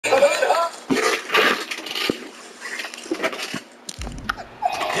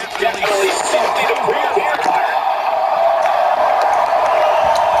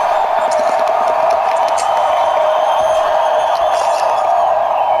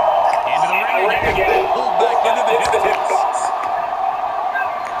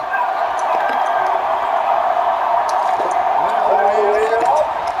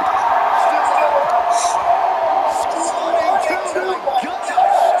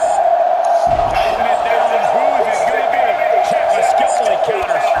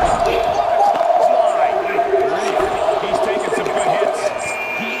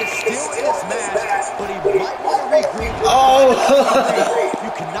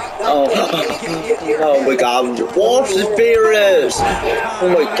Oh my god, what's the fearless? Oh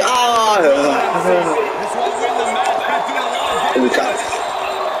my god! Oh my god.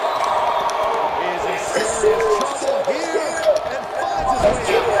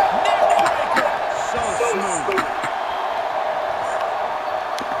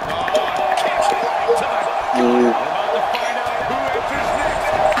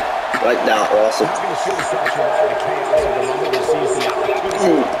 Right now, awesome.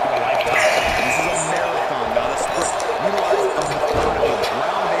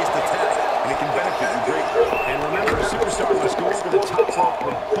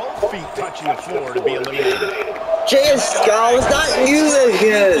 Touching the floor to be eliminated. JS Skull, it's not you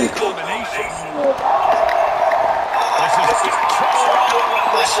again.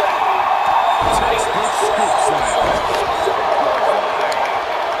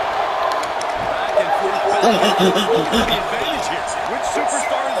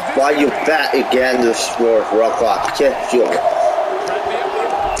 Why you back again to score rock clock? Check you.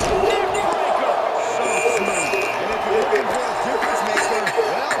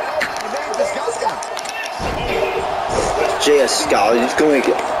 JS Skull, he's going to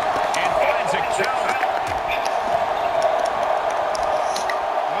get.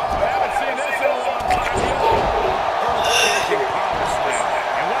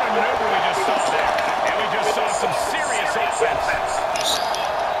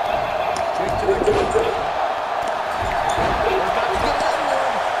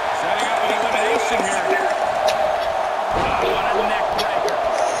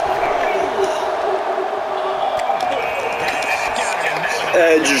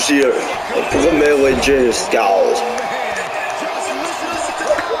 Edge is here. The melee JS Skull.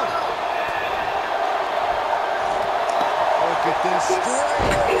 Look at this strike.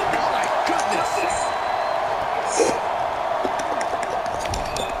 Oh my goodness.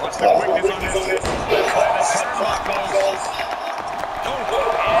 What's the quickness on this? Left by the turnbuckles. Oh,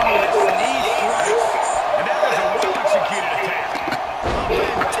 and with knee strikes. And that was a well-executed attack.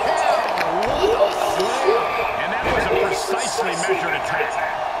 And that was a precisely measured attack.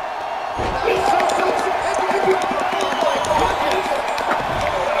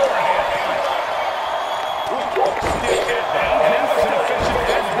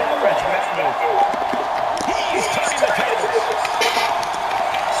 He's turning the tables.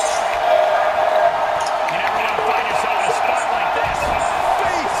 You never want to find yourself in a spot like this.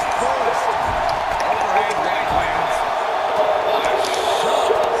 Face first. Overhead right lands.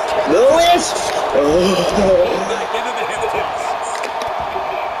 Lewis! Back into the hip toss.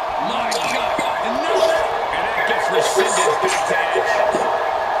 My God. And that gets rescinded back to edge.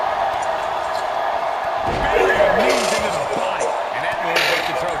 Barrier knees into the body. And that move was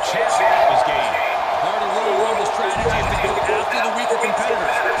to throw chance off his game. Part of Royal Rumble strategy is to go after the weaker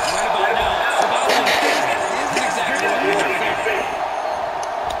competitors. Right about now, survival isn't exactly what we would think.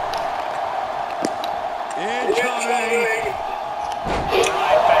 Incoming.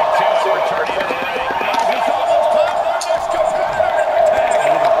 Right back to it, returning to the ring. It's almost time for our next competitor. Tag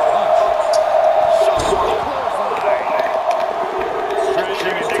with a punch.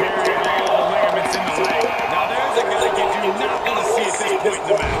 Stretching and tearing all the ligaments in the leg. Now there's a guy you do not want to see at this point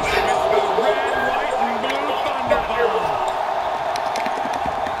in the match. It's the red, white, and blue Thunderbomb.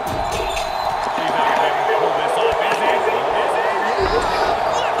 See if I can pull this off. Is it? Is it?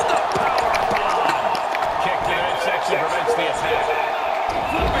 Lift the powerbomb. Kick to the midsection prevents the attack.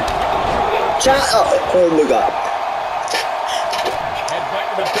 Shut up! Oh my god. Headbutt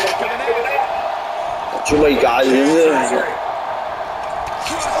to the back of the neck. Too many guys in there.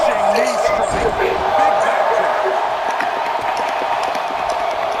 Crushing knee strike. Big back drop.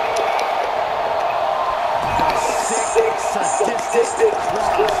 The sick, sadistic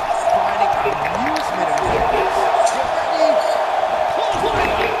cross. Finding amusement in all this. Get ready.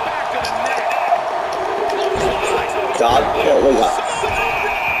 Clothesline back of the neck. Clothesline. God, oh my god.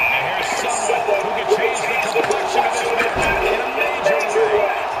 And here's someone who can change the complexion of this match in a major way.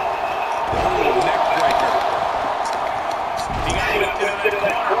 Ooh, neck breaker. He got lifted into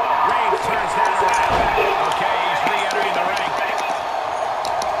the corner. Reigns turns that around. Okay, he's re-entering the ring.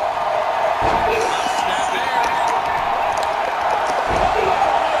 Snap there.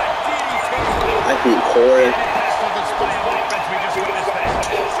 What a DDT. I keep pouring. Fantastic display of offense we just witnessed there.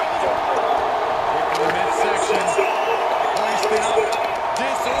 Kick to the midsection. Hoisted up.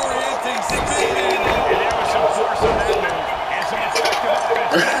 Disorienting spin. And there was some force on that move. And some effective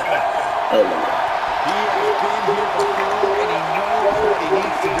offense. Oh my god. He has been here before, and he knows what he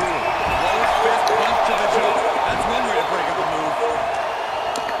needs to do. Close fist punch to the jaw. That's one way to break up a move.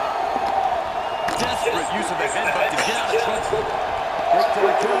 Desperate use of the headbutt to get out of trouble. Kick to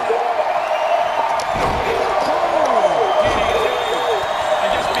the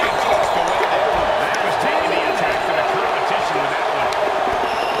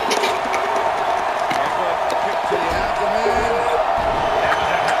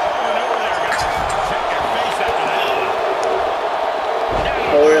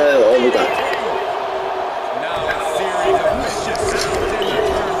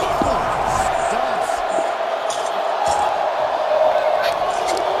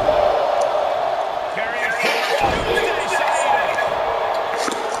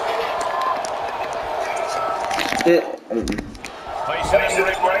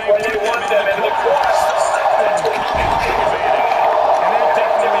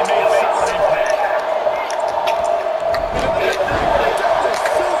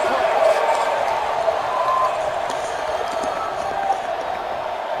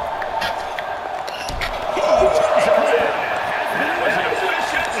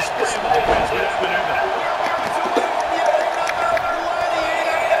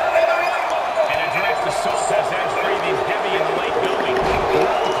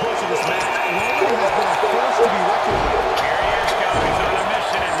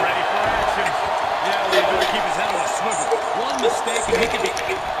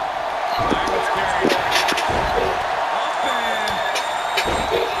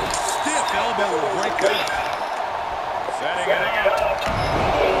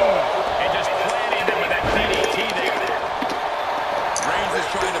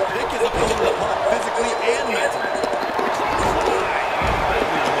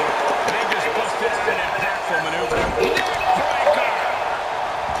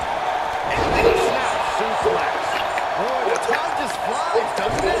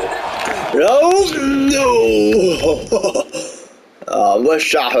What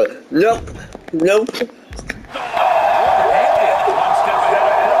shot her? Nope. Nope.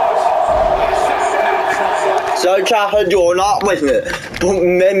 So childhood, you're not with me.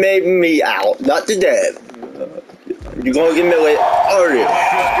 Made me out. Not today. You're gonna get me with early.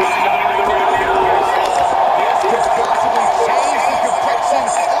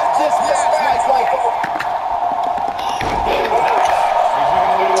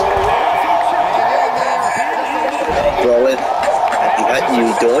 What you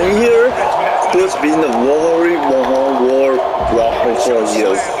doing here? Who's been the war walking for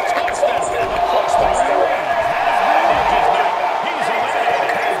you?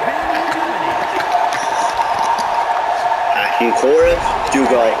 Actually, Cora, you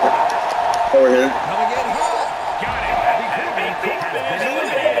go over him.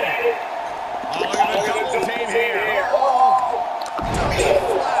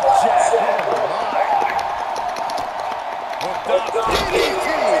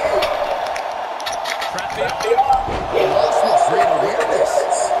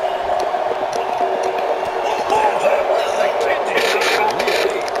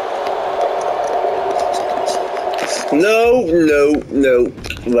 No.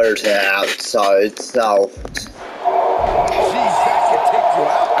 Where's it outside? South. Jeez, that could take you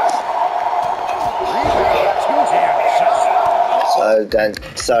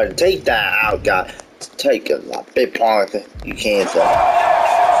out. So take that out, guy. Take a big part. You can't say.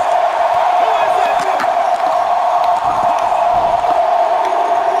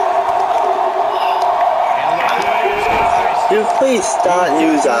 Dude, please stop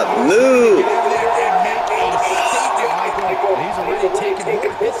using that move. He's already taken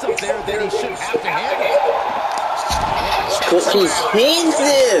more hits up there than he should have to handle. Because he's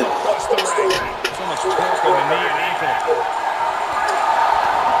handsome. So much torque on the knee and ankle.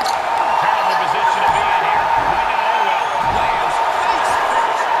 Terrible position to be in here. Might not end well. Lands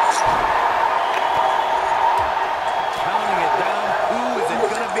face first. Counting it down. Who is it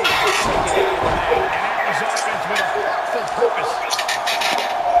going to be? And that was offense with a thoughtful purpose.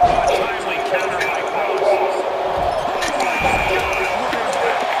 A timely counter by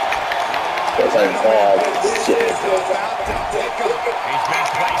Cross. He's been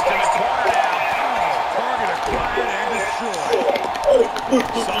placed in the corner now. Target acquired and destroyed.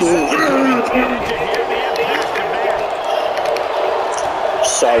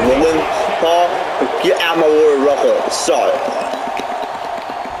 Sorry, woman. Paul, get out my word, Rucker. Sorry.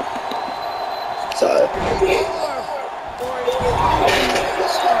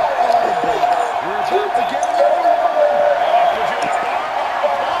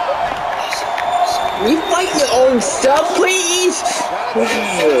 You fight your own stuff, please?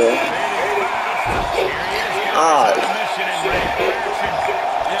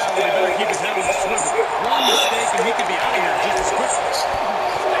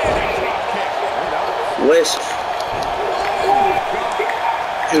 Wish.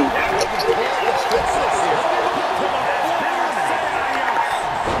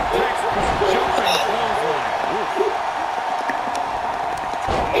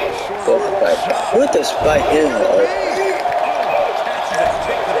 What the spike in though?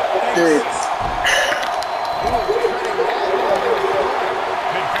 Dude.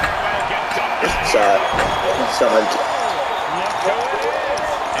 Sorry.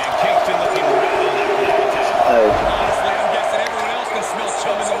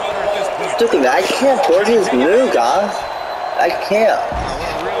 Look at that, I can't board his move, guys. I can't.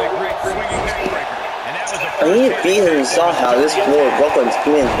 I need to beat him somehow. This poor Brooklyn's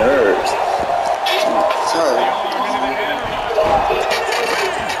being nerves. Sorry.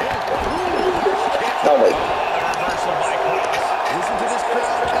 Oh wait. Listen to this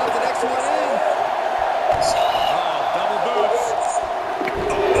crowd count the next one in. Double boots.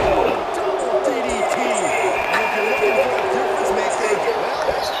 Double DDT. And if you're looking for a difference maker,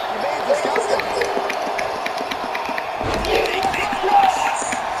 well, you may have discussed it.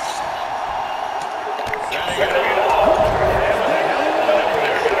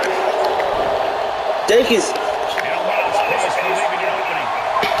 Take his.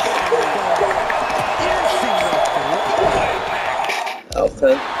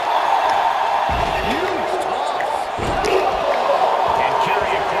 Okay. And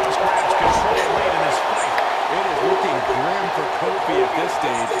carry across grabs control late in this fight. It is looking grim for Kofi at this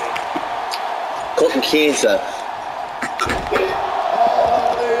stage. Colton Kiesa.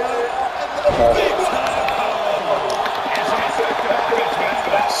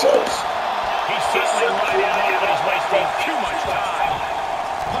 He's certainly running out, but he's wasting too much time.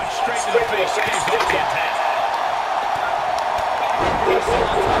 Punch straight to the face, stays off the attack.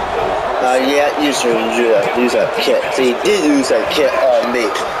 Yeah, you should use a kit. So he did use a kit on me.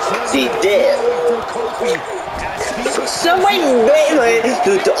 He did. Somebody made me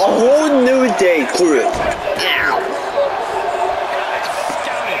to a whole new day crew. Ow.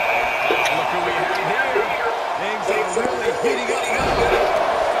 Look who we have here. Things are really heating up now.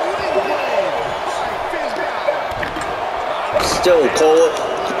 Still cold.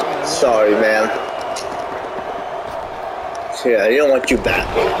 Sorry, man. Yeah, I didn't want you back.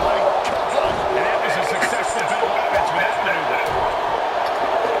 And that was a successful bit of offense with that maneuver.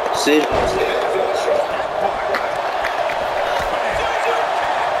 See?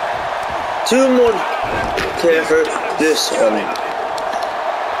 Two more for this one.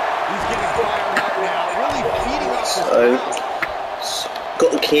 He's getting fired up now, really feeding off his Go,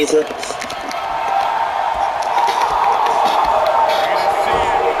 Keita.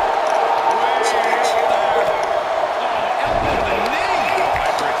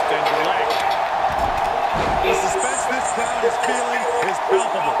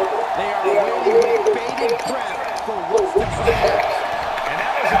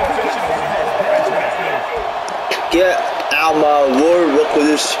 Get out my word, look at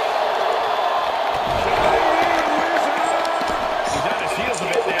this. He's on his heels a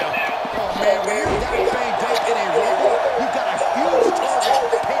bit now. Oh man, when you're that banged up in a rumble, you've got a huge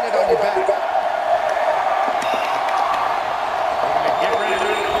target painted on your back. Get ready to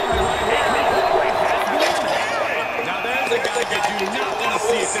now there's a guy that you do not want to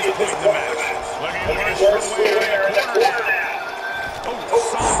see at this point in the match. Looking worse for the way to the corner now. Oh,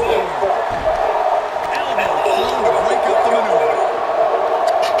 solid. To break up the maneuver.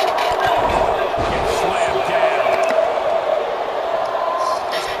 Gets slammed down.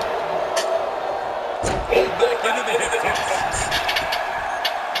 Pulled back into the hip toss.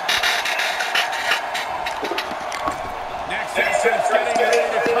 Next entrance getting ready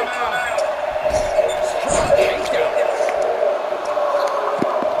to come out. Strong takedown.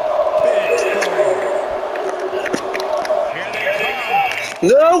 Big boom. Here they come.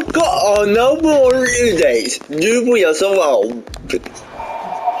 No more days. Du不要说我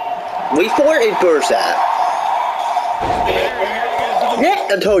wait for a burst out. Yeah,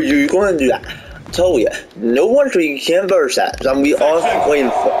 I told you you're going to do that. I told you. No wonder you can't burst out. So we all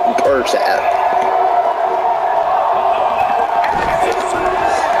waiting for burst out.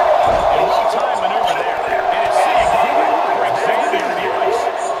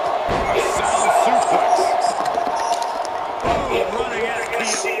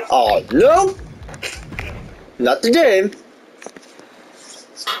 Oh no! Not today.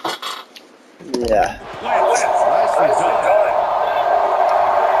 Yeah.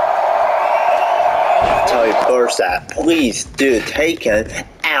 Tell you first that, please do take it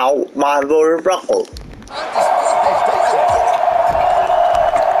out my little ruffle.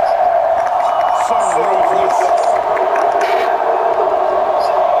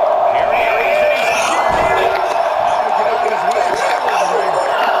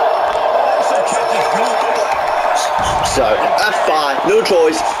 sorry. That's fine. No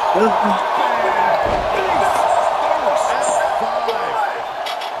choice.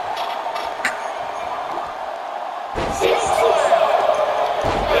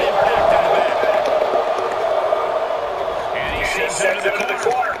 And he sends him to the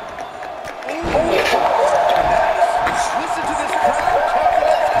corner. Listen to this crowd.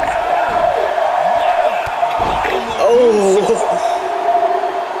 Oh.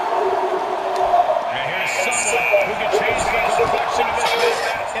 And here's someone who can change the complexion of this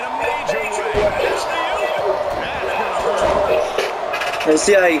match in a major way. That's And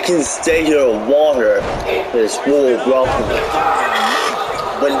see how you can stay here with water. This wool welcome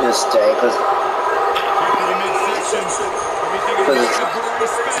witness day, because it's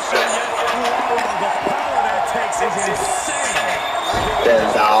been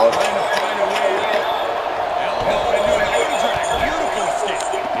out.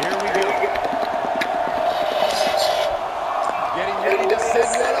 Here we go. Getting ready to send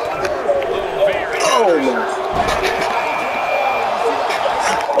one over.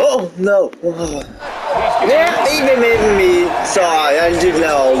 Oh no! Yeah, even made me sorry. I didn't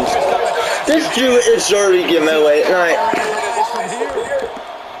know. This dude is already giving away tonight.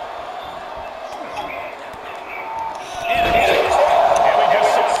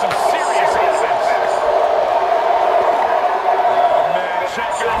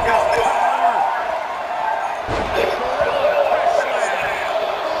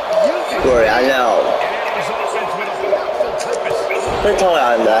 Sorry, I know. They're telling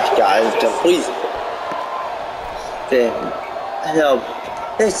I'm that guy, please. Then, I know,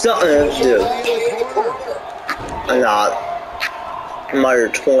 there's something to do. I'm not. I'm under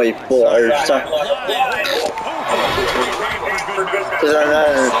 24 or something. Because I'm not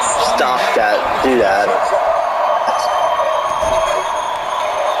gonna stop that, do that.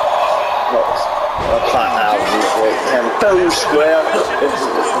 I'll climb out and bow square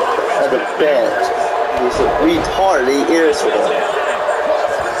at the bench. He's a retard, he is for them.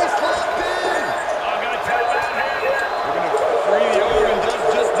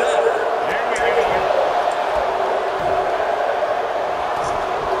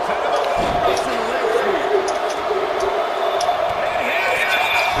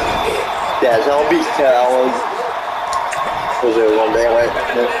 Yeah, don't be cowards. Was there one day, right?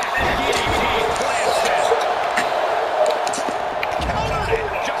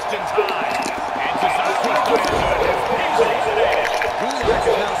 Just in time. And to some quick Gulak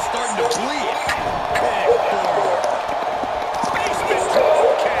is now starting to bleed. Big forward. Basement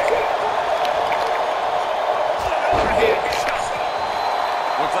toe kick. Overhand chop.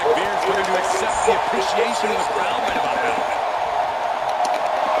 Looks like Veer's going to accept the appreciation of the crowd right about now.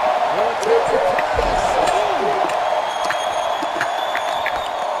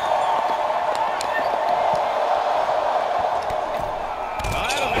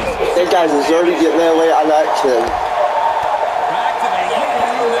 That guy's already getting their way on that kid.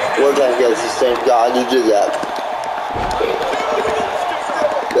 We're gonna get the same guy who did that.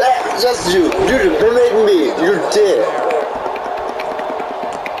 That's just you. You're permitting me. You're dead.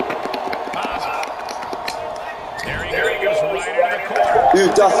 There he goes right into the corner. You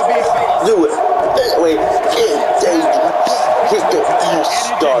just do it. Wait, get the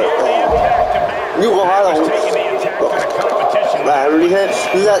start. You will have to.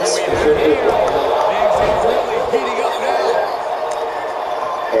 Let's.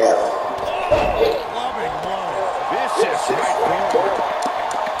 Yeah. Vicious right forward.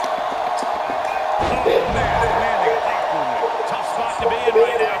 Tough spot to be in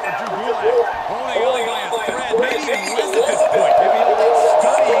right now for Drew Gulak. Holding only by a thread, maybe even less at this point. Maybe all that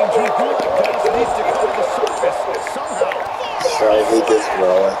studying Drew Gulak does needs to come to the surface somehow. Sorry, he gets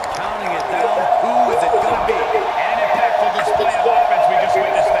rolling. Counting it down. Who is it going to be? An impactful display of offense we just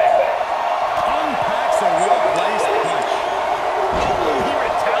witnessed there. Unpacks a well-placed punch. He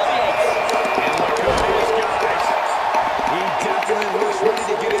retaliates. And look who it is, guys. He definitely looks ready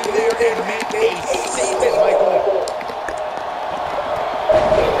to get in there and make a statement, Michael.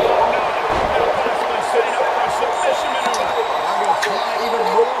 Possibly setting up for a submission maneuver. I'm going to try even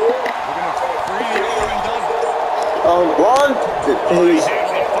more. We're going to free the arm and done. Ron,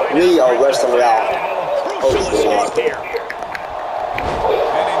 we are wrestling out. Crucial escape here.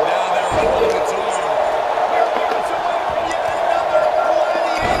 Pinning down there, holding its arm.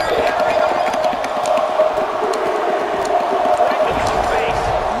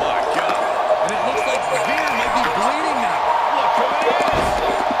 My God. And it looks like Veer might be bleeding now. Look who it is.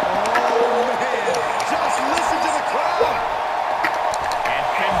 Oh, man. Just listen to the crowd. And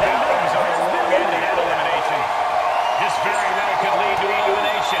Finn Balor is on the wrong end of that elimination. This very well could lead to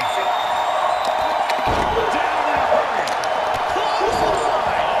elimination. Down and hurry.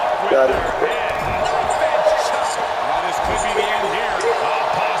 done. This could be the end here.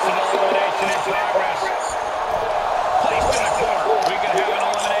 Possible elimination in progress. Placed in the corner. We could have an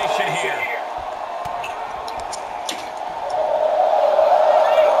elimination here.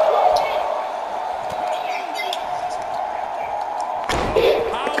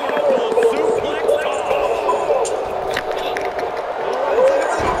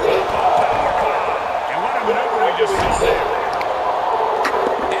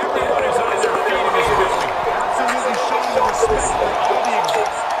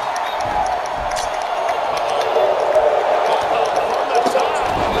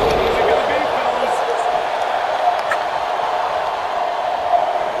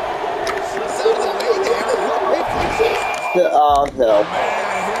 No.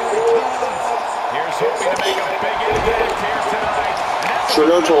 Here's hoping to make a big impact here tonight. Sure,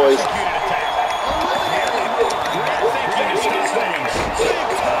 no toys.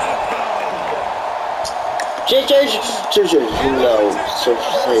 No, so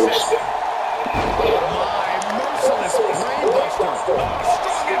saves. Merciless brainbuster. Strong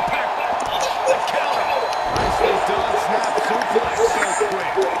impact. The counter. Nicely done. Snap suplex so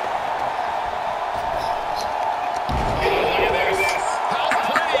quick.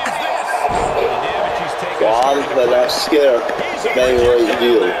 But I'm scared. Maybe what you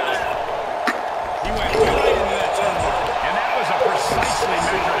do. He went right into that turnover, and that was a precisely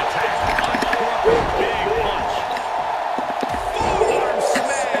measured attack. Uncorked big punch. Forearm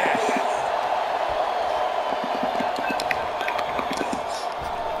smash.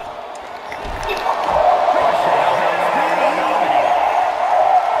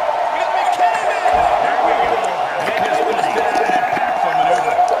 There we go. They just listed out an impactful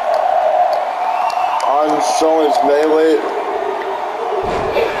maneuver. On Strongest Mayway.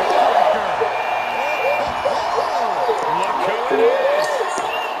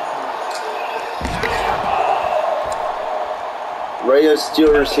 Radio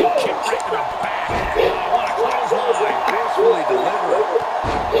Steelers hit.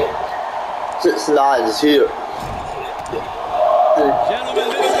 It's not, it's here. Gentlemen,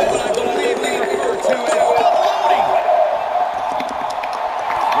 this is what I believe we refer to as loading.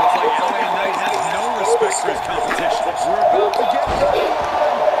 Looks like LA Knight has no respect for his competition. We're about to get ready.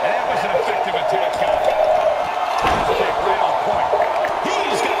 And that was an effective attack, guys. Kick right on point.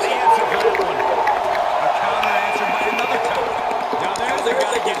 He's got the answer for that one. A counter answered by another counter. Now there's a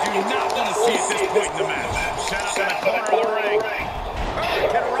guy you do not want to see at this point in the match. Set up in the corner of the ring.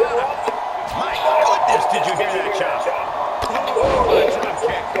 Hurricane Rana. My goodness, did you hear that chop? Oh, a drop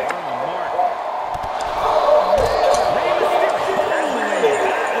kick. On the mark.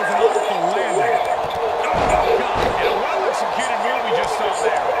 That was an awful landing. Oh, God. And a well-executed move we just saw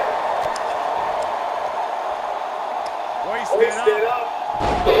there. Hoisted up.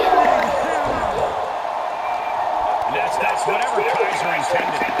 And that's whatever Kaiser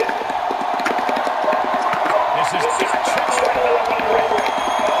intended. This is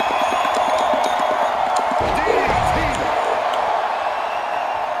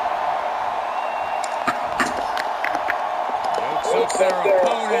Jokes up their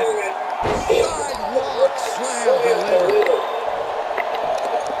opponent. Sidewalk slam delivered.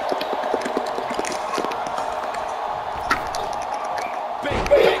 Big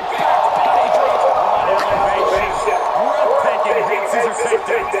body drop. Breathtaking head scissor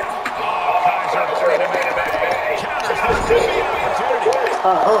takedown. Oh, Kaiser trying to make it back. Counters. This could be an opportunity.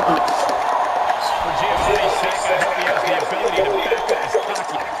 For Giovanni's sake, I hope he has the ability to back up his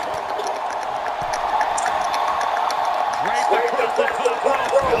cocky. Right across the top rope.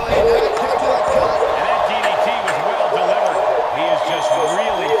 And that DDT was well delivered. He is just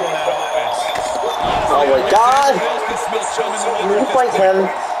reeling from that offense. Honestly, Oh my God! Look like him.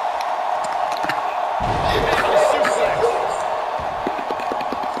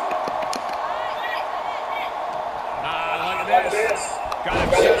 Look at this. Got him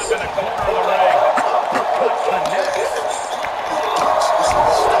set up in the corner of the ring. Cut connects.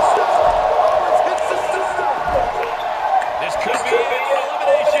 This could be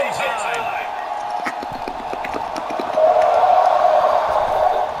elimination time.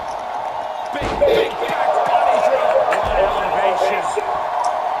 Big back body drop. Elevation.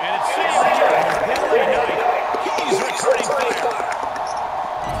 And it seems here, LA Knight, he's returning fire.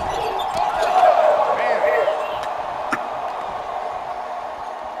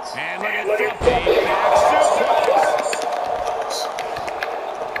 And look at the back suplex.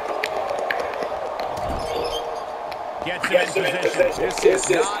 Gets him in position. This is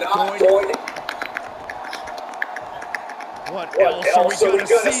not going to... What else are we going to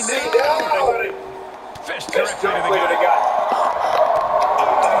see now? Fist directly to the guy. Oh,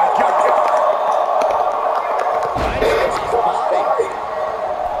 my God.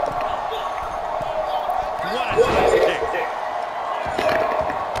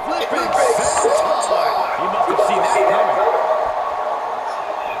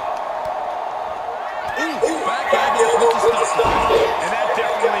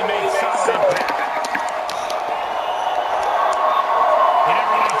 You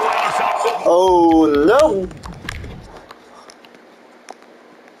never want to find yourself. Oh no!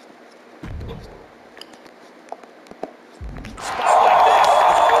 Spot like this.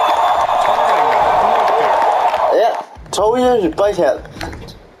 Targeting the throat there. Yeah, told you to bite it.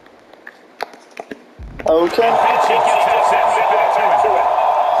 Okay. And Vinci gets that set right back to him.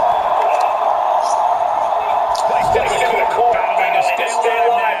 Placed in the corner, battling to stay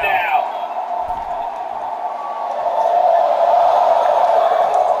alive now.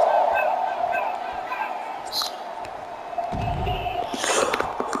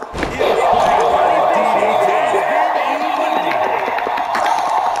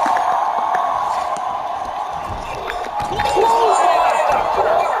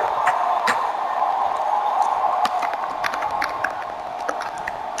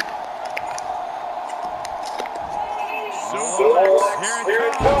 Here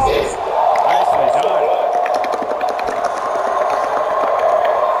it comes. Nicely done.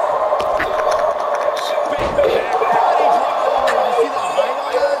 Big back body drop. You see the height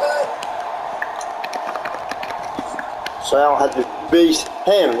on that? So I don't have to beat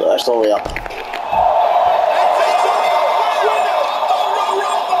him, that's all we are.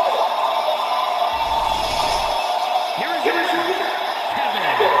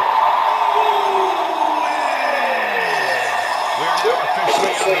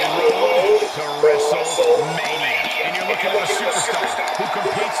 To WrestleMania. And you're looking at a superstar who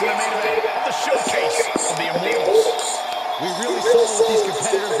competes in the main event of the showcase of the Immortals. We really saw what these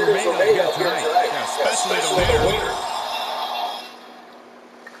competitors were made of here tonight. Yeah, especially the leader.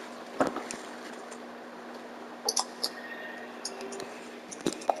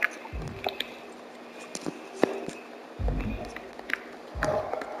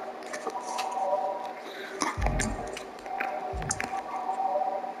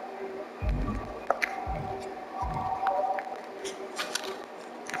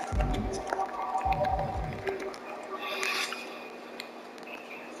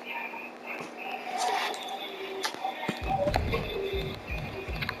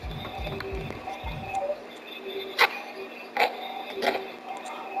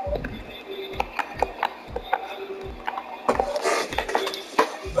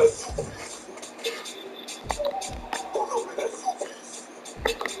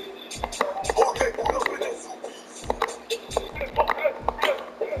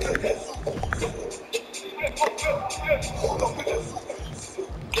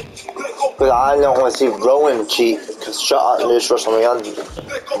 But I don't want to see Rowan cheat, because shut up, news for something I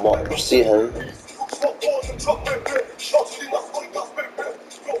want to see him.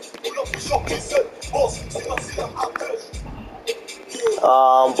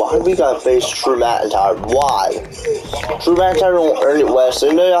 Why do we gotta face Drew McIntyre? Why? Drew McIntyre don't earn it well, so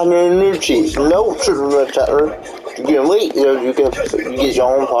they have no new cheat. No, Drew McIntyre. You can wait, you get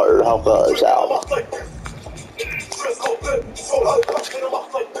your own partner to help others out.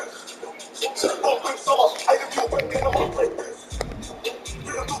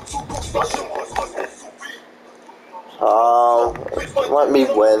 Let me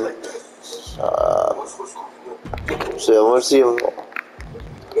win. So let's see.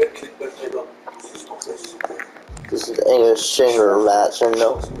 This is the English singer match, and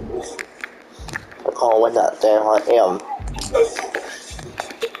no, I can't win that damn. I am.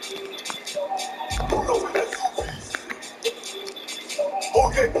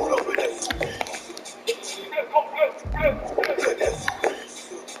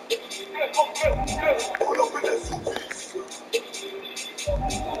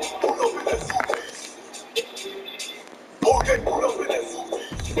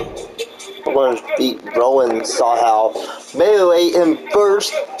 I'm going to beat Rowan somehow. Middleweight and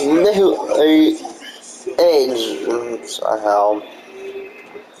first middleweight edge somehow.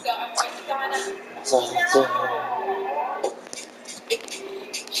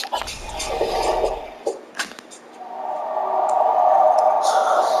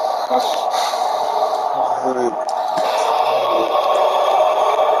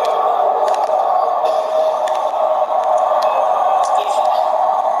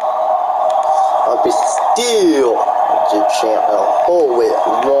 I'll be still the champion. Oh wait,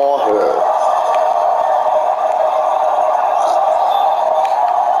 water.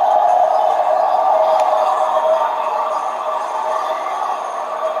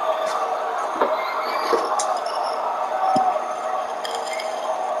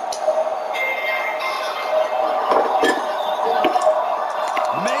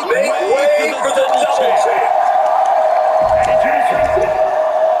 Make way for the double champ.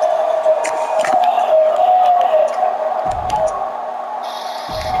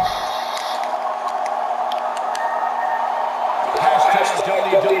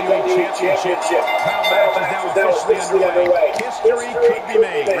 WWE Championship. Title match is now officially underway. History could be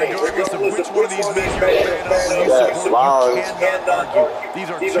made, regardless of which one of these men you're a fan of or you support. You cannot argue. These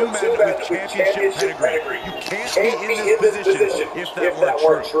are two men with championship pedigree. You can't be in this position if that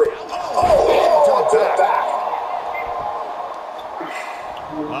weren't true. Oh, to the back.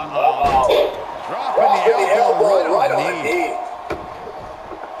 Dropping the elbow right on the knee.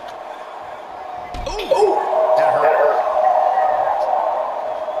 Ooh, that hurt.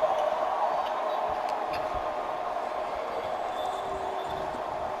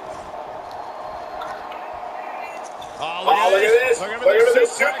 Oh, look at this. Look at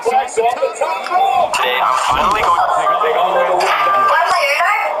this suplex off the top rope. Today, I'm finally going to take all the way down. Wanna play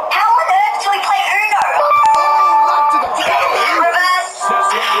Uno? How on earth do we play Uno? Reverse. Seth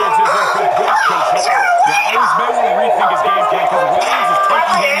Rollins is in complete control. Yeah, Owens may want to rethink his game plan because Rollins is Wanna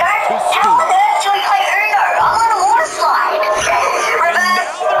taking play him Uno? to How school. on earth do we play Uno? I'm on a water slide. And now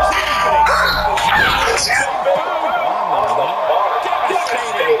Reverse. there's the opening.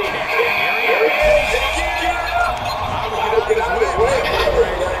 Devastating kick. Here he is.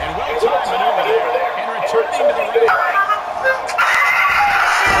 And well-timed maneuver there. And returning to the ring.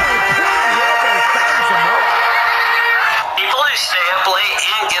 People who stay up late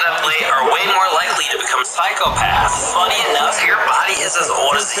and get up late are way more likely to become psychopaths. Funny enough, your body is as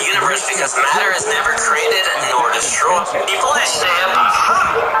old as the universe because matter is never created nor destroyed. People who stay up...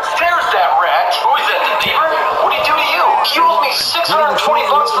 There's that rat. Who is that, the neighbor? What'd he do to you? He owes me $620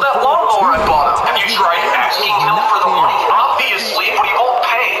 for that lawnmower I bought him. Have you tried asking him for the money? Obviously, but he won't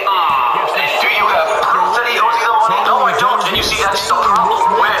pay. And do you have proof that he owes you the money? No, I don't. And you see, that's the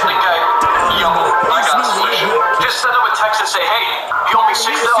problem. Wait, I think yo, I got a solution. Just send him a text and say, hey, you owe me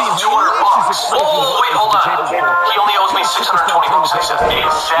 $6,200. Oh, wait, hold on. He only owes me $620. I said,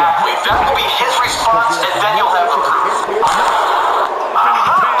 exactly. That will be his response, and then you'll have the proof.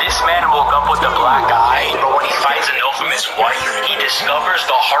 This man woke up with a black eye, but when he finds an infamous wife, he discovers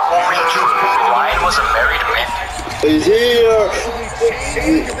the heartwarming truth. Ryan wasn't married to man. He's here.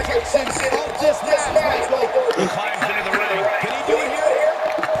 He climbs into the ring. Can he do it here?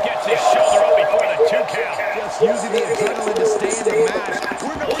 Gets his shoulder up before the 2 count. Just using the adrenaline to stay in the match.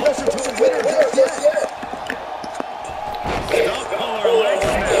 We're no closer to a winner just yet. Stump puller leg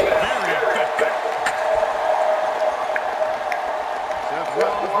snap. Very effective. Seth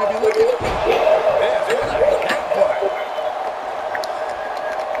Rollins may be looking.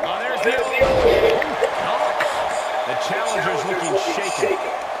 Oh, there's the old. The challenger's looking shaky.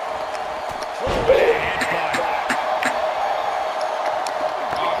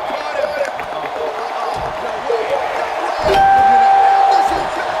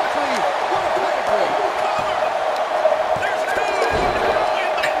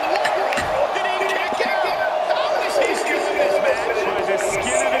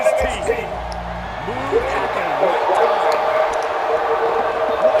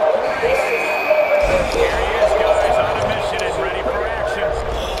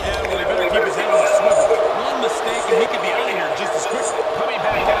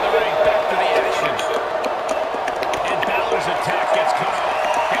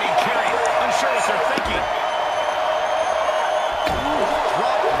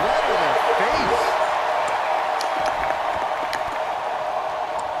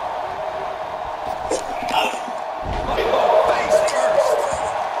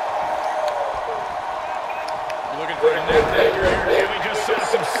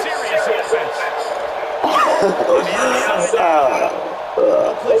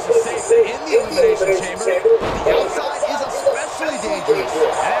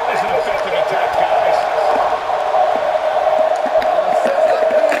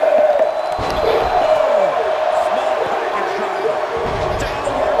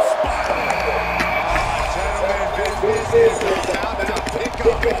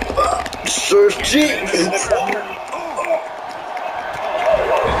 And five.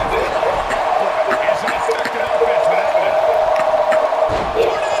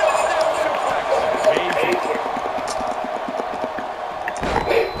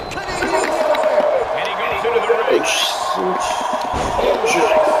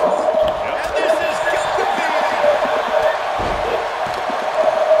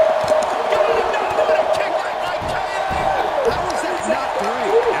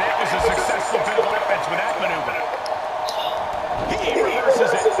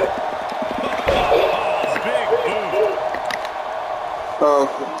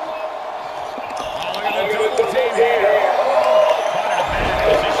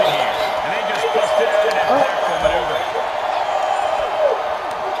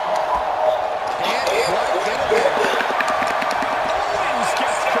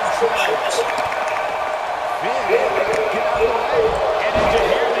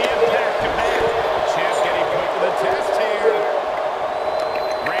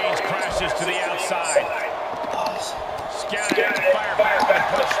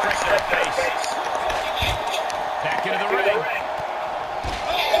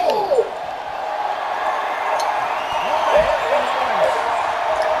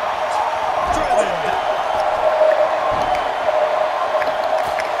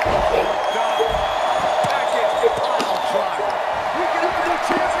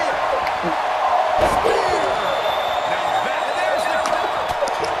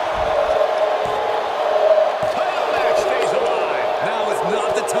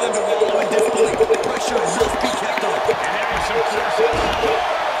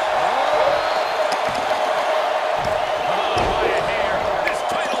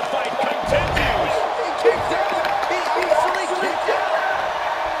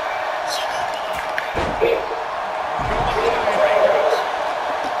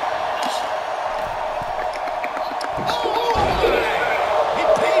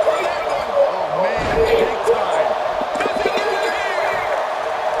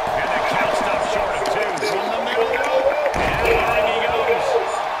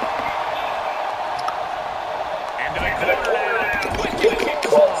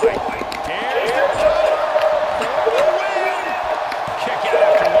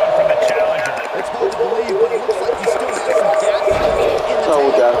 hard to believe, but it looks like he still has some gas left in the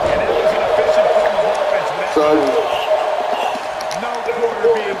Told tank. ya. And that was an efficient form of offense. Son. No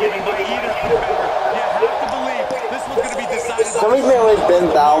quarter being given by either competitor. You have to believe this was going to be decided. Somebody's been with Ben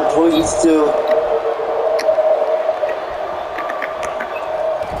Bound, please, too.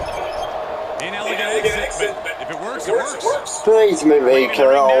 Inelegant exit, but if it works, it works. Please, maybe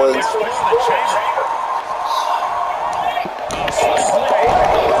Kevin Owens.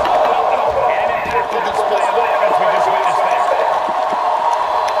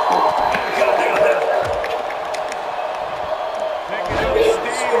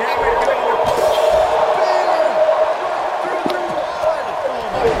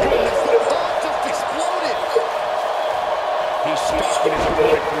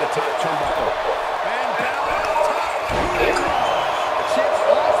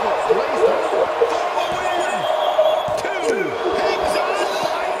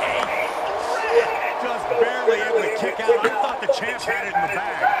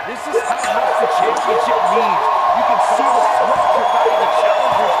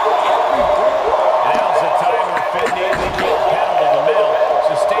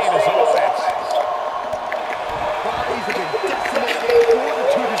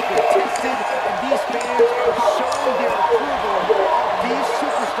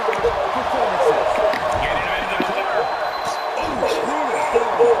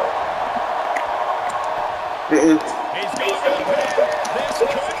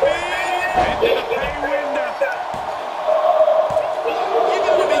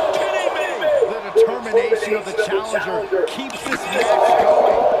 Of the challenger keeps this match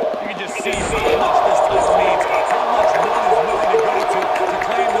going. You can just see how much this title means, how much one is willing to go to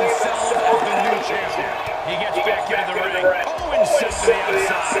claim themselves as the new champion. He gets back into the ring. Owens sets to the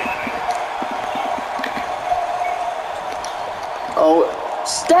outside. Oh,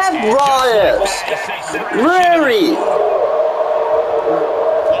 stab Riot! Really?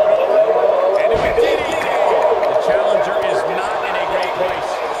 The challenger is not in a great place.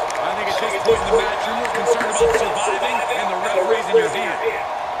 I think at this point in the match, you're more concerned about surviving and the referees in your hand.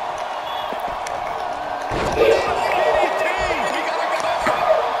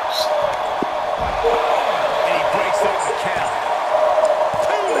 And he breaks up the count.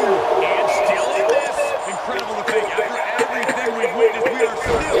 2. And still in this. Incredible to think. After everything we've witnessed, we are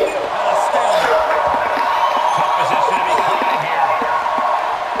still at a stalemate. Tough position to be caught in here.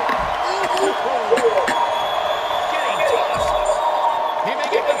 Getting tossed. He may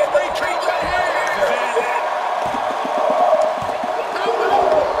get the 3 count right here. This is it.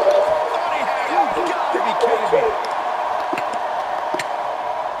 Thought he had it. You gotta be kidding me.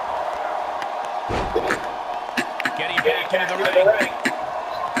 Getting back into the ring.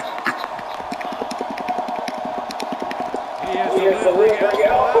 He is delivering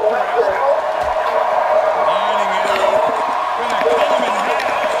elbow after elbow. Lining it up. Gonna cut him in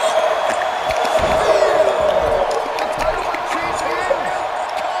half.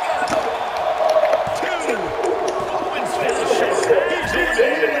 Owens finishes. He's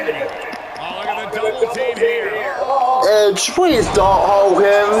eliminated. Oh, look at the double team here. Edge, please don't hold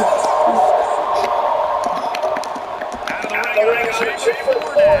him. Out of the ring, chamber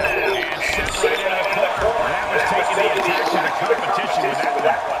 4 now. And set right into the corner. That was taking the attack to the competition with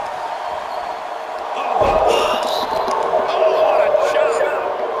that one. Oh, what a shot.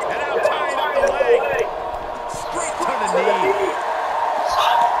 And now tying up the leg. Straight to the knee.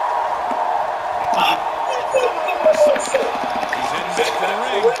 He's heading back to the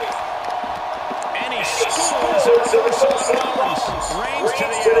ring. And he scores a reversal on Owens. Reigns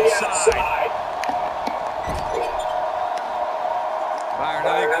to the outside. Byron, I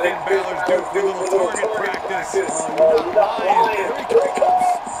think Finn Balor's due for a little target practice. Oh, you're not lying. Here he comes.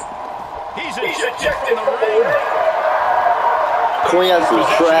 He's ejected from the ring. Clean up some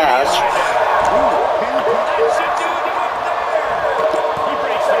trash. That should do it up there. He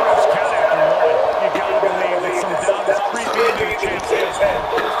breaks the ref's count after 1. You gotta believe that some doubt is creeping into the champ's head.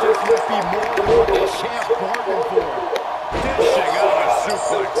 This must be more than what the champ bargained for. Dishing out a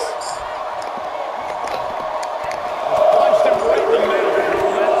suplex. Punched him right in the middle.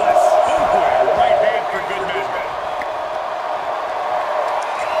 Relentless. Ooh, right hand for good measure.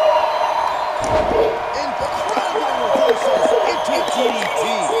 Incredible reversal into a DDT.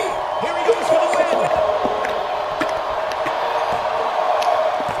 Here he goes for the win.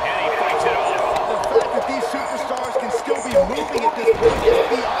 And he fights it off. The fact that these superstars can still be moving at this point is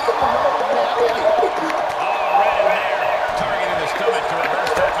beyond the realm of reality. Oh, right in there. Targeting the stomach to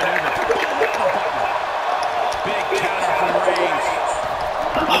reverse that maneuver. Big counter from Reigns.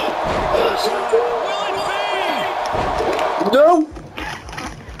 Will it be? No.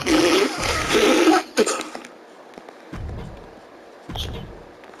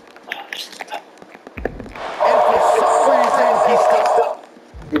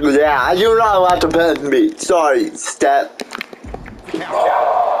 You're not allowed to bet me. Sorry, Step.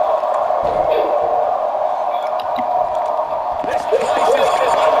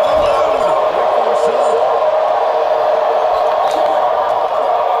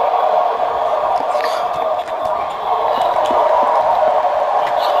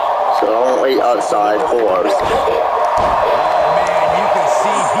 So don't wait outside for us.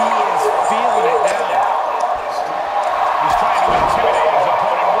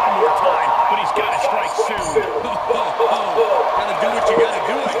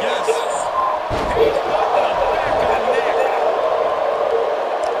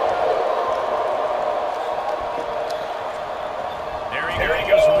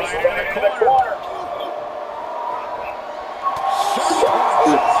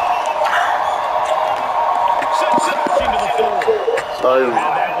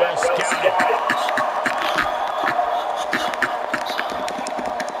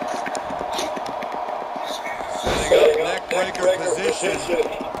 Position. The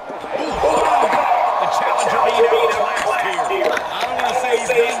challenger being outclassed here. I don't want to say he's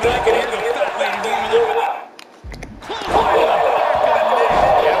done, but I can hear the fat lady warming up. Close line to the back of the neck.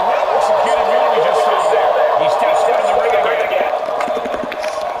 And a well-executed move we just saw there. He steps into the ring again.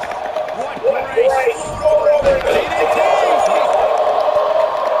 What grace. DDT.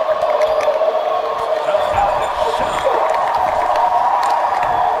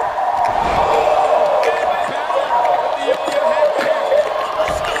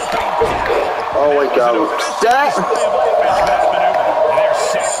 Oh my God! That. They're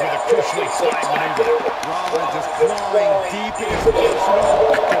set with a crucially timed maneuver. Rollins just clawing deep in his arsenal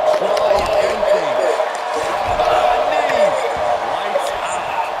to try anything. Lights out.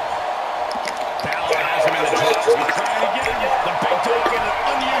 Balor has him in the jaws. He's trying to get him. The big dog in an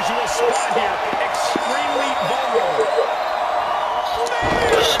unusual spot here. Extremely vulnerable.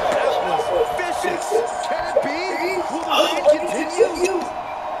 That was vicious. Can it be? Will the reign continue?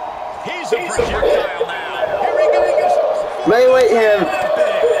 He's a projectile now. Here he goes. Wait him. And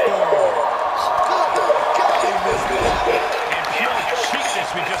pure cheapness,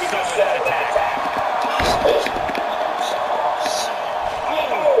 we just saw that attack.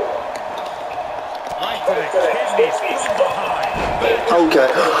 Right to the kidneys from behind. Okay.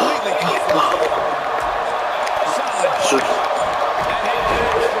 Solid.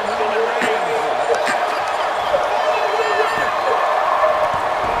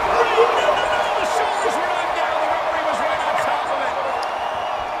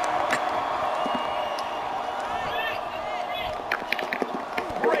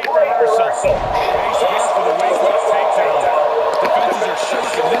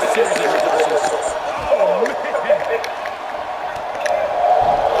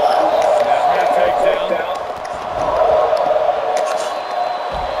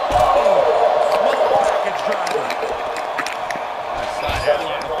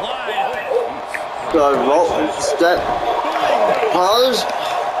 Step. Pause.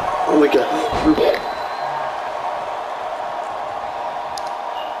 Oh my God.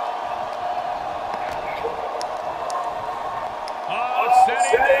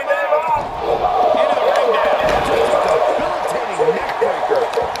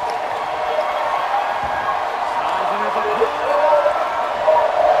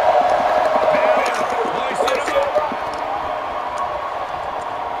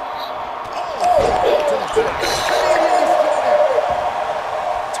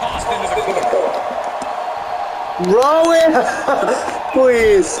 Rowan,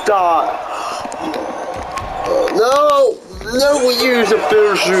 please stop. No, we use a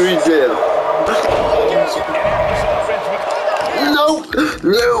finisher we did. No,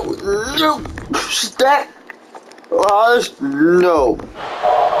 stop. No.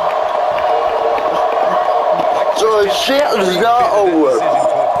 So shit is not over. It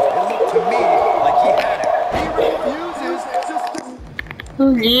looked to me like he had it. He refuses to...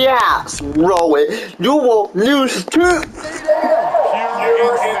 Yes, Rowan, you will lose too.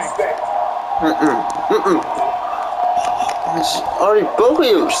 Pure instinct. Alright, both of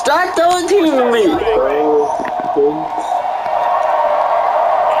you, stop doubting me. Put her in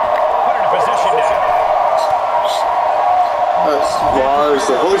position now. As far as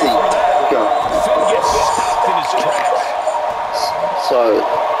the hoodie go. Finn gets stopped in his tracks. So,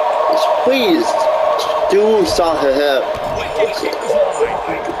 please do stop her hair. Wicked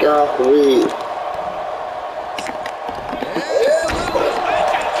clothesline. Golly.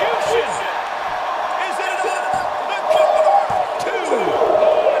 Execution. Is it enough? The cover. 2.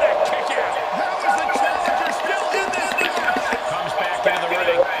 Oh, and a kick out. How is the challenger still in this match? Comes back into the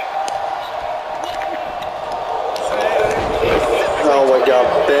ring. Oh my God,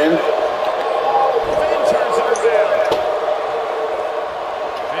 Ben.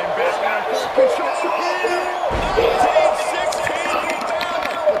 Team 16 from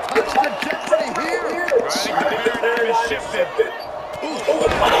Balor. The touch to jeopardy here. I think the paradigm has shifted. Ooh, here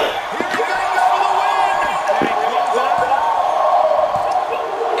he goes for the win. And he closes it out.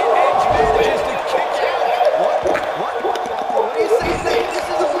 Edge manages to kick out. What do you say, Nate? This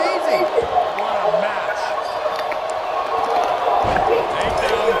is amazing. What a match.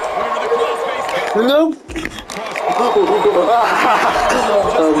 Takedown. Went over the crossface. Nope.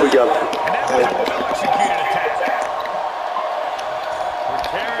 Oh my god. And that was a well-executed attack.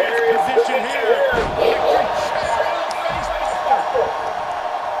 Precarious position here. Electric chair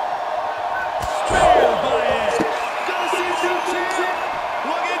and a face buster. Spear by Edge. WCW champ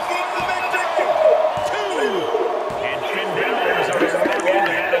looking for the victory. 2. And Finn Balor is already sprung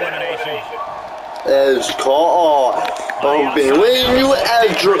into that elimination. Edge call. I've been waiting you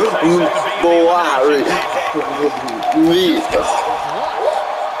Edge. Boy. Me.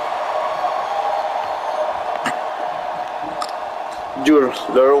 You're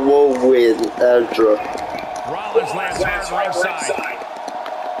there will win, Edge. Rollins lands hard ringside.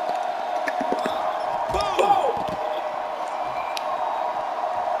 Boom!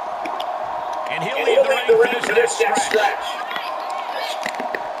 And he'll leave the ring for this next stretch.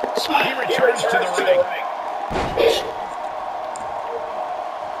 He returns to the ring.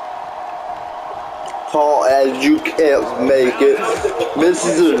 Paul, as you can't make it. This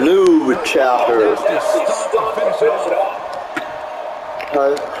is a new chapter.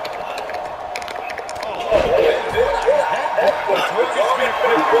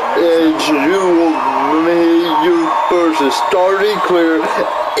 And you will make your person starting clear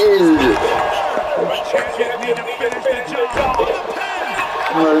in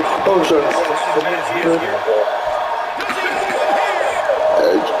oh, sorry.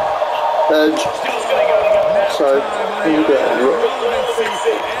 Edge. Sorry.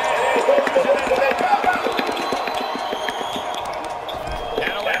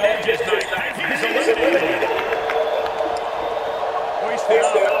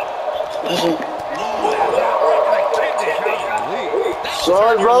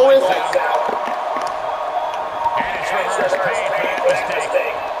 Sorry, Rowan.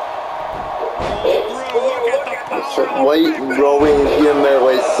 Wait, Rowan here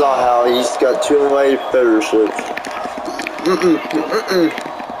midway somehow. He's got too many finishes.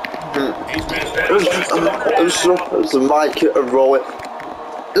 This is my kid, Rowan.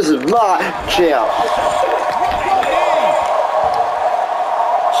 This is my champ.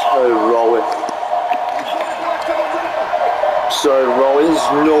 Sorry, Rowan. Sorry, Rowan. There's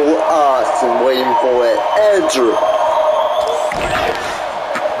no us and waiting for it. Edge. The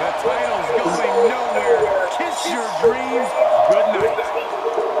title's going nowhere. Kiss your dreams. Good night.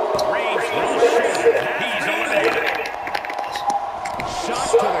 Reigns he's eliminated. Shot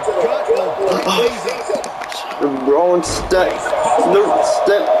to the gut will blaze up. Rowan step.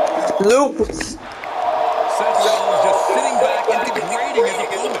 Nope. Seth Rollins just sitting back and degrading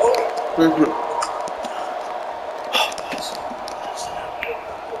his opponent.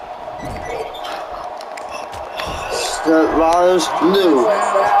 Seth Rollins new.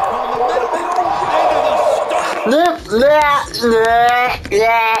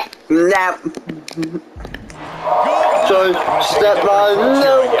 So Seth Rollins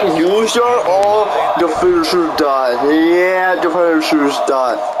no can use your all the finisher's done. Yeah, the finisher's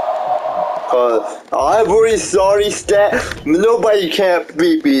done. I'm really sorry, Seth. Nobody can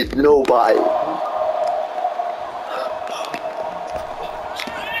beat me. Nobody.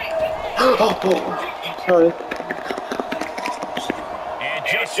 Sorry. And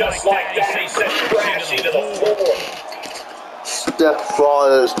just like that, he sent Crash into the floor. Seth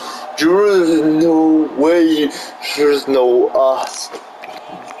Rollins, there's no way there's no us.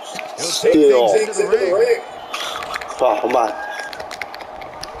 Still. Oh my.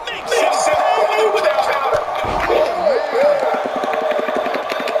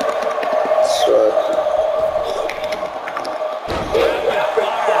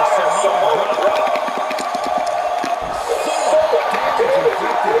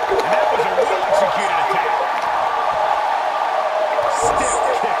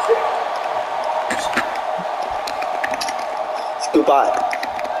 Goodbye.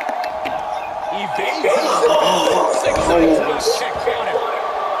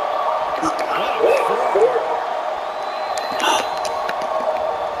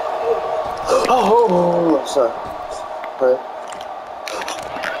 Oh, sorry. Right.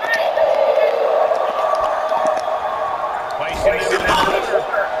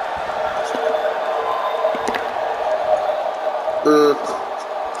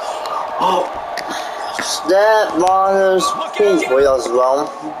 That Rollins, please wait as well.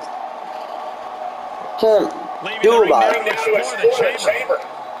 Can't Leaving Do the ring about now it. to explore the chamber.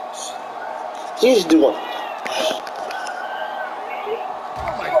 He's doing.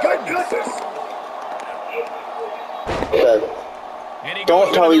 Oh my goodness. Good. And he Don't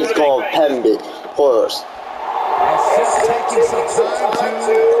goes tell me into he's the ring. called Pemby first. And Seth's taking some time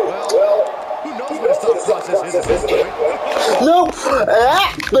to, well, who knows what his thought process is at this point. No,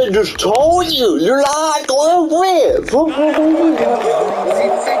 I just told you, you're not going to win.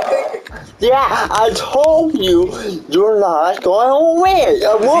 Yeah, I told you, you're not going to win.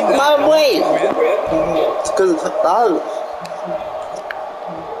 I want my way. Because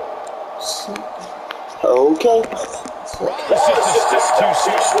okay. Rollins just a step too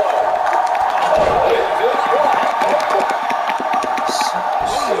slow.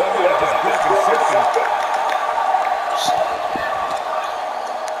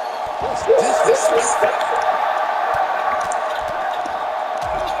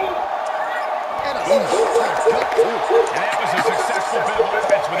 And that was a successful bit of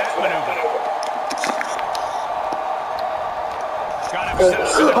offense with that maneuver. Got him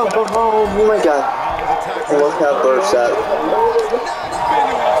set up. Oh my god. Look how burst that.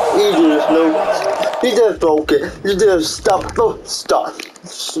 He just broke it. He just stop.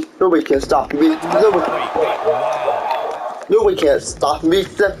 Nobody can stop me. Nobody can stop me.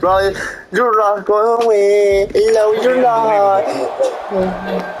 Seth Rollins. You're not going away. No, you're not.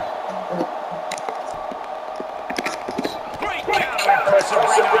 Great counter, impressive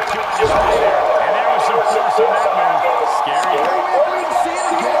ring opportunity there. And there was some force on that move. Scary.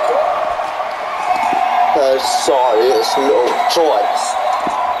 Sorry, it's no choice.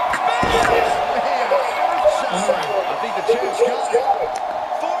 I think the champ's got it.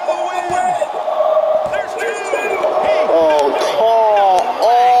 For the win. There's two. Oh, come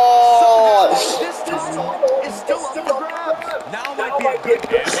on. This title is still up for grabs. Now might be a good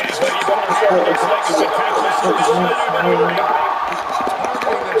time. Looks like a potential submission maneuver here.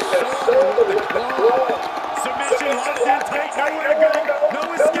 Targeting the shoulder with the claw. Submission locked in tight. Nowhere to go. No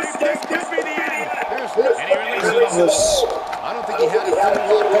escape. This could be the end. And he releases the hold. I don't think he had it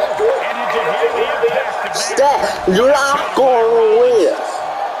fully locked in. And did you hear the impact of that? Steph, you're not going to win.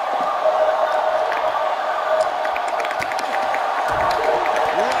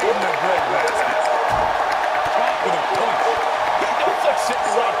 Right in the bread basket. Caught with a punch. He looks like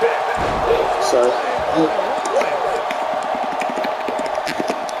sitting right back. Sorry.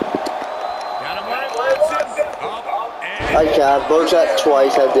 Got him where he wants it. Up and I can't. Burst that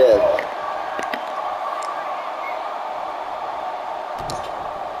twice. I did.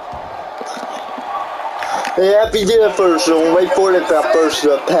 Yeah, if you did it first, so wait for it to first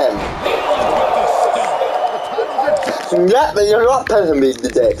pen. Yeah, but you're not penning me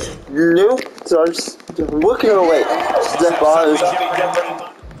today. Nope, so I'm just looking away. Step on.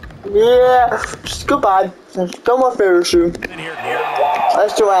 Yeah, just goodbye. No more favorite shoe. I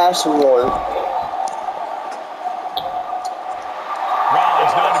still ask for one.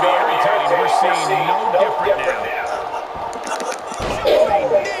 Rollins known to be irritating. We're seeing no different now.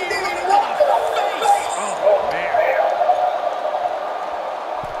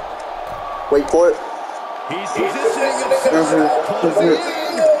 Wait for it. He's positioning himself towards the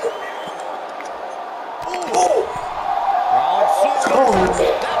end. Rollins shoots.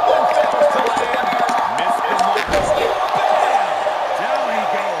 That one fails to land. Missed the mark. Bam! Down he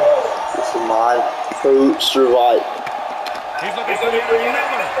goes. This is mine. Who survived? He's looking for yet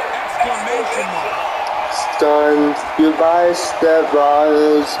another exclamation mark. Stunned. Goodbye, Step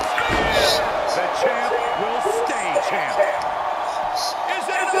Rollins. The champ will stay champ. Is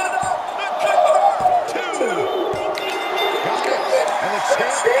it enough? The cover. Two. Got it. And the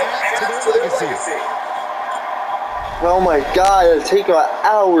champ adds to their legacy. Oh my god, it'll take an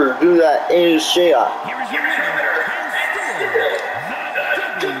hour to do that in shot. Here is your winner, and still the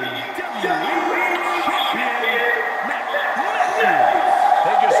WWE Champion, Matt Matthews.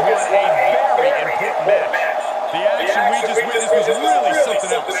 They just won a very important match. The action we just witnessed was really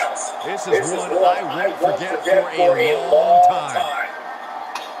something else. This is one I won't forget for a long time.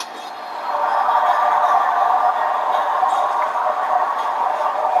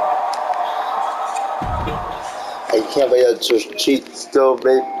 I can't believe to cheat still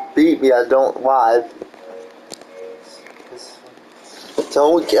beat me. I don't live.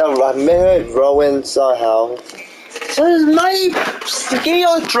 Don't get my man Rowan somehow. So is my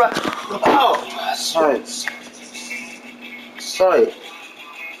skill drop. Oh, sorry. Sorry.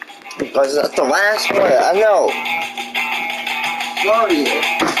 Because that's the last one. I know. Sorry.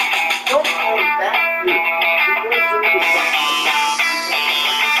 Don't call me back.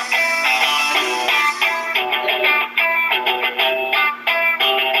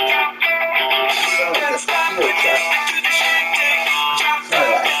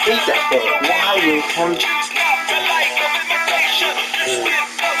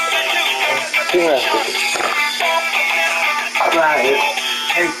 Right.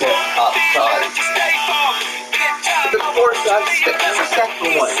 Take it outside. The fourth shot, that's the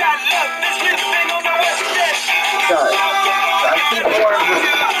second one. Sorry. I think more of the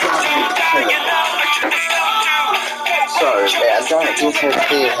sorry, man. I'm trying to do some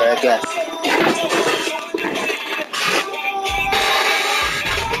things here again.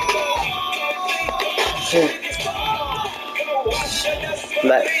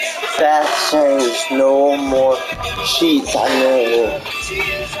 But fast change, no more sheets. I know.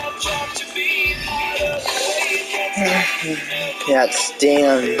 Can't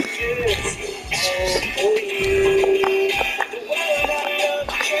stand.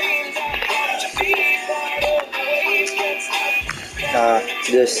 Not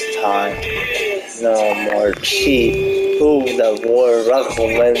this time. No more cheat. Who the World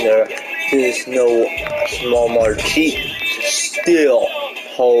Record winner? There's no more cheat to still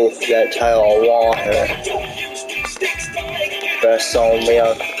hold that title of water. Best on me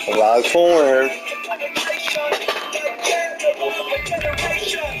on the right corner.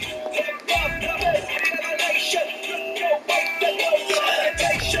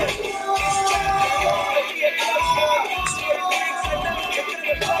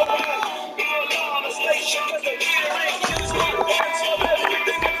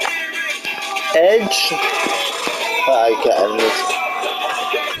 Edge. I can.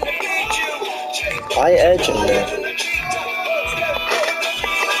 Why Edge in there?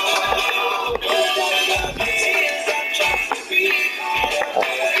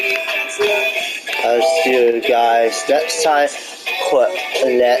 I'll see you guys next time.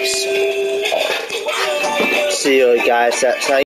 Let's see you guys next time.